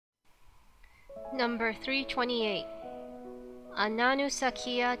Number 328.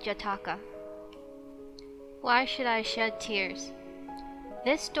 Ananusociya Jataka. Why should I shed tears?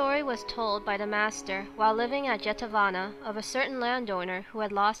 This story was told by the master while living at Jetavana of a certain landowner who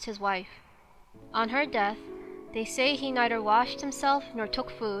had lost his wife. On her death, they say he neither washed himself nor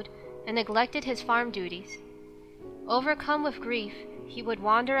took food, and neglected his farm duties. Overcome with grief, he would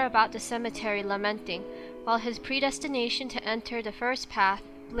wander about the cemetery lamenting, while his predestination to enter the first path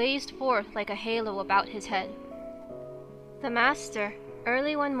blazed forth like a halo about his head. The master,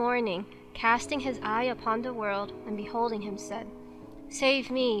 early one morning, casting his eye upon the world and beholding him, said, "Save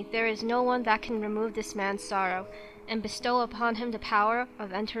me, there is no one that can remove this man's sorrow, and bestow upon him the power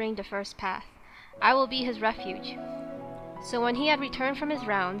of entering the first path. I will be his refuge." So when he had returned from his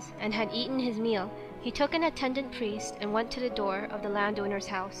rounds, and had eaten his meal, he took an attendant priest and went to the door of the landowner's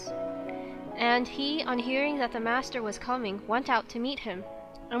house. And he, on hearing that the master was coming, went out to meet him,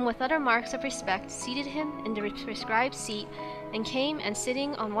 and with other marks of respect seated him in the prescribed seat, and came and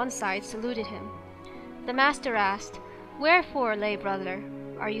sitting on one side saluted him. The master asked, "Wherefore, lay brother,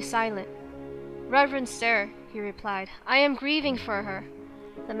 are you silent?" "Reverend sir," he replied, "I am grieving for her."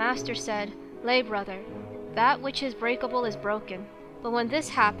 The master said, "Lay brother, that which is breakable is broken, but when this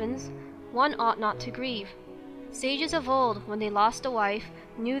happens, one ought not to grieve. Sages of old, when they lost a wife,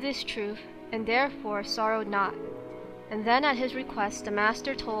 knew this truth, and therefore sorrowed not." And then at his request the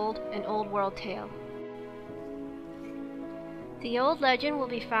master told an old world tale. The old legend will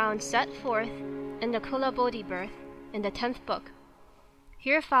be found set forth in the Collab birth in the 10th book.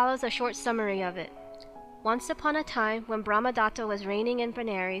 Here follows a short summary of it. Once upon a time, when Brahmadatta was reigning in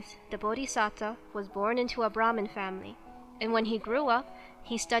Benares, the Bodhisattva was born into a Brahmin family, and when he grew up,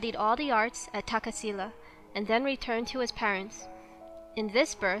 he studied all the arts at Takasila, and then returned to his parents. In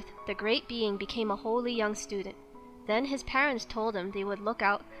this birth, the great being became a holy young student. Then his parents told him they would look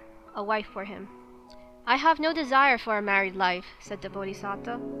out a wife for him. "I have no desire for a married life," said the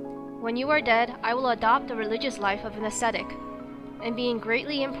Bodhisattva. "When you are dead, I will adopt the religious life of an ascetic." And being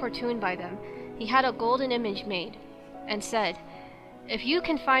greatly importuned by them, he had a golden image made, and said, "If you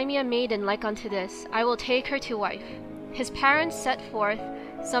can find me a maiden like unto this, I will take her to wife." His parents set forth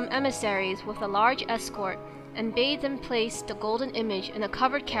some emissaries with a large escort, and bade them place the golden image in a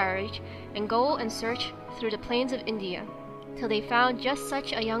covered carriage, and go and search through the plains of India, till they found just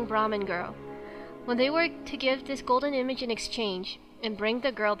such a young Brahmin girl, when they were to give this golden image in exchange, and bring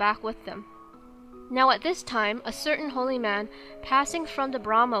the girl back with them. Now at this time a certain holy man, passing from the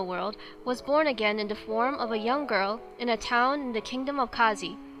Brahma world, was born again in the form of a young girl in a town in the kingdom of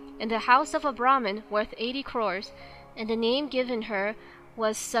Kazi, in the house of a Brahmin worth 80 crores, and the name given her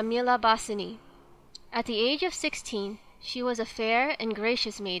was Samila Basini. At the age of 16, she was a fair and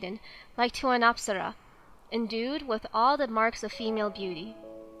gracious maiden, like to an Apsara, endued with all the marks of female beauty.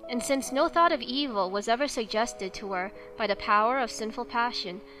 And since no thought of evil was ever suggested to her by the power of sinful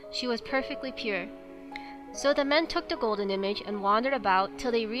passion, she was perfectly pure. So the men took the golden image and wandered about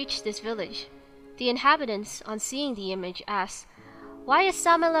till they reached this village. The inhabitants, on seeing the image, asked, "Why is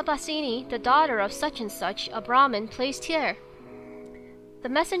Samila Basini, the daughter of such and such a Brahmin, placed here?" The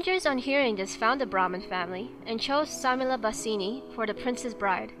messengers, on hearing this, found the Brahmin family, and chose Samila Basini for the prince's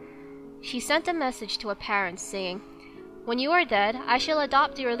bride. She sent a message to her parents, saying, "When you are dead, I shall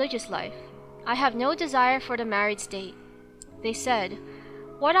adopt the religious life. I have no desire for the married state." They said,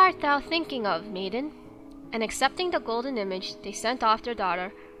 "What art thou thinking of, maiden?" And accepting the golden image, they sent off their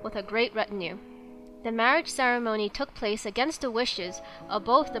daughter with a great retinue. The marriage ceremony took place against the wishes of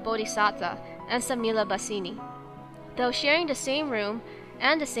both the Bodhisattva and Samila Basini. Though sharing the same room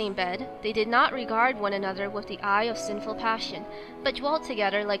and the same bed, they did not regard one another with the eye of sinful passion, but dwelt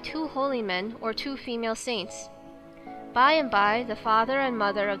together like two holy men or two female saints. By and by, the father and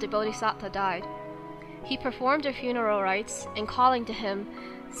mother of the Bodhisattva died. He performed their funeral rites, and calling to him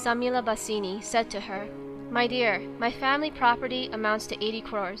Samila Basini, said to her, "My dear, my family property amounts to 80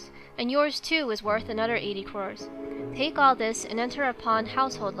 crores, and yours too is worth another 80 crores. Take all this and enter upon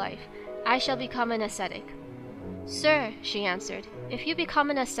household life. I shall become an ascetic." "Sir," she answered, "if you become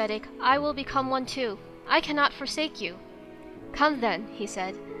an ascetic, I will become one too. I cannot forsake you." "Come then," he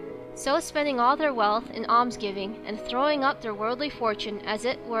said. So spending all their wealth in almsgiving, and throwing up their worldly fortune as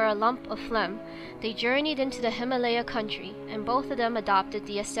it were a lump of phlegm, they journeyed into the Himalaya country, and both of them adopted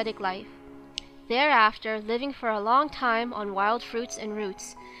the ascetic life. Thereafter, living for a long time on wild fruits and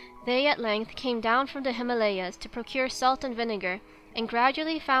roots, they at length came down from the Himalayas to procure salt and vinegar, and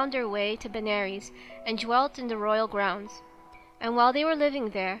gradually found their way to Benares, and dwelt in the royal grounds. And while they were living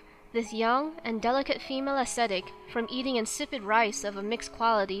there, this young and delicate female ascetic, from eating insipid rice of a mixed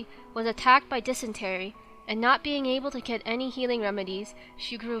quality, was attacked by dysentery, and not being able to get any healing remedies,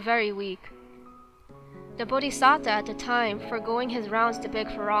 she grew very weak. The Bodhisattva at the time, foregoing his rounds to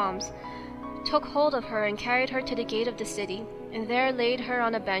beg for alms, took hold of her and carried her to the gate of the city, and there laid her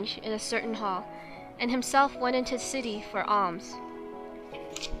on a bench in a certain hall, and himself went into the city for alms.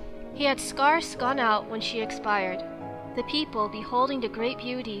 He had scarce gone out when she expired. The people, beholding the great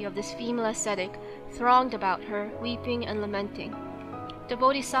beauty of this female ascetic, thronged about her, weeping and lamenting. The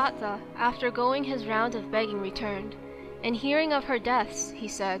Bodhisattva, after going his round of begging, returned, and hearing of her deaths, he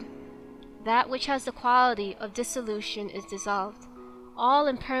said, "That which has the quality of dissolution is dissolved. All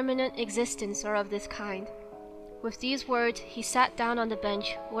impermanent existence are of this kind." With these words he sat down on the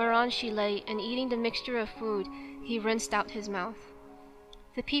bench whereon she lay, and eating the mixture of food, he rinsed out his mouth.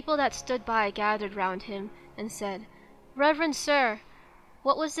 The people that stood by gathered round him, and said, "Reverend sir,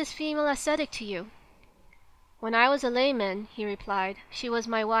 what was this female ascetic to you?" "When I was a layman," he replied, "she was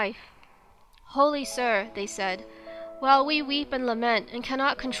my wife." "Holy sir," they said, "while we weep and lament, and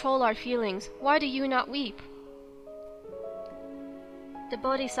cannot control our feelings, why do you not weep?" The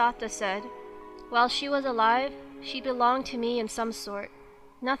Bodhisattva said, "While she was alive, she belonged to me in some sort.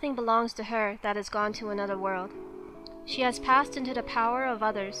 Nothing belongs to her that has gone to another world. She has passed into the power of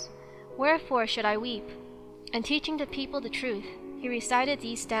others. Wherefore should I weep?" And teaching the people the truth, he recited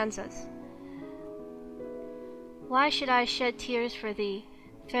these stanzas. "Why should I shed tears for thee,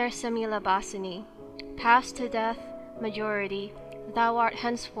 fair Semilabhasini? Past to death, majority, thou art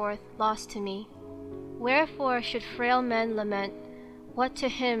henceforth lost to me. Wherefore should frail men lament what to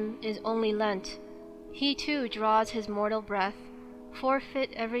him is only lent? He too draws his mortal breath,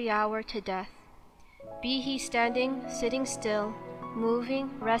 forfeit every hour to death. Be he standing, sitting still,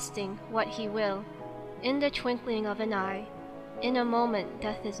 moving, resting, what he will, in the twinkling of an eye, in a moment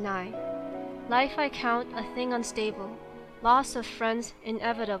death is nigh. Life I count a thing unstable, loss of friends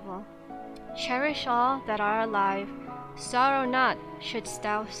inevitable. Cherish all that are alive, sorrow not shouldst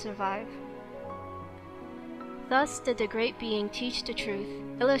thou survive." Thus did the great being teach the truth,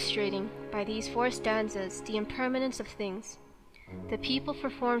 illustrating by these 4 stanzas the impermanence of things. The people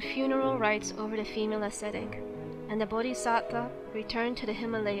performed funeral rites over the female ascetic, and the Bodhisattva returned to the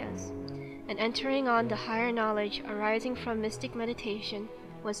Himalayas, and entering on the higher knowledge arising from mystic meditation,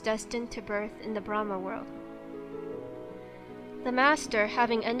 was destined to birth in the Brahma world. The master,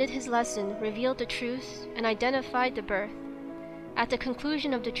 having ended his lesson, revealed the truths and identified the birth. At the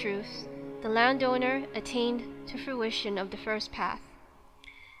conclusion of the truths, the landowner attained to fruition of the first path.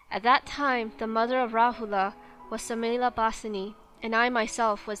 At that time, the mother of Rahula was Samilabhasini, and I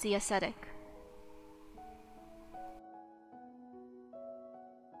myself was the ascetic.